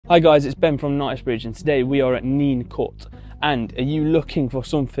Hi guys, it's Ben from Knightsbridge and today we are at Nene Court. And are you looking for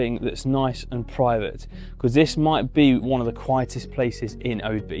something that's nice and private? Because this might be one of the quietest places in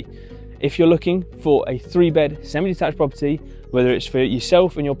Oadby. If you're looking for a 3-bed semi-detached property, whether it's for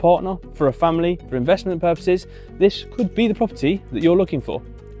yourself and your partner, for a family, for investment purposes, this could be the property that you're looking for.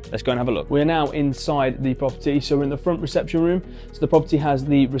 Let's go and have a look. We're now inside the property, so we're in the front reception room. So the property has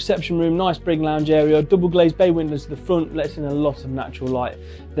the reception room, nice big lounge area, double glazed bay windows to the front, lets in a lot of natural light.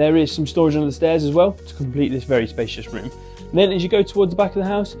 There is some storage under the stairs as well to complete this very spacious room. And then as you go towards the back of the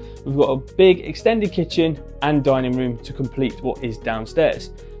house, we've got a big extended kitchen and dining room to complete what is downstairs.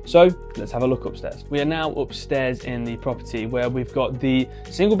 So let's have a look upstairs. We are now upstairs in the property where we've got the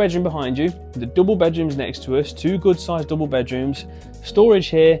single bedroom behind you, the double bedrooms next to us, 2 good sized double bedrooms, storage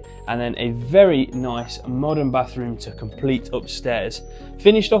here, and then a very nice modern bathroom to complete upstairs.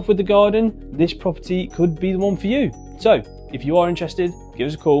 Finished off with the garden, this property could be the one for you. So if you are interested, give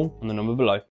us a call on the number below.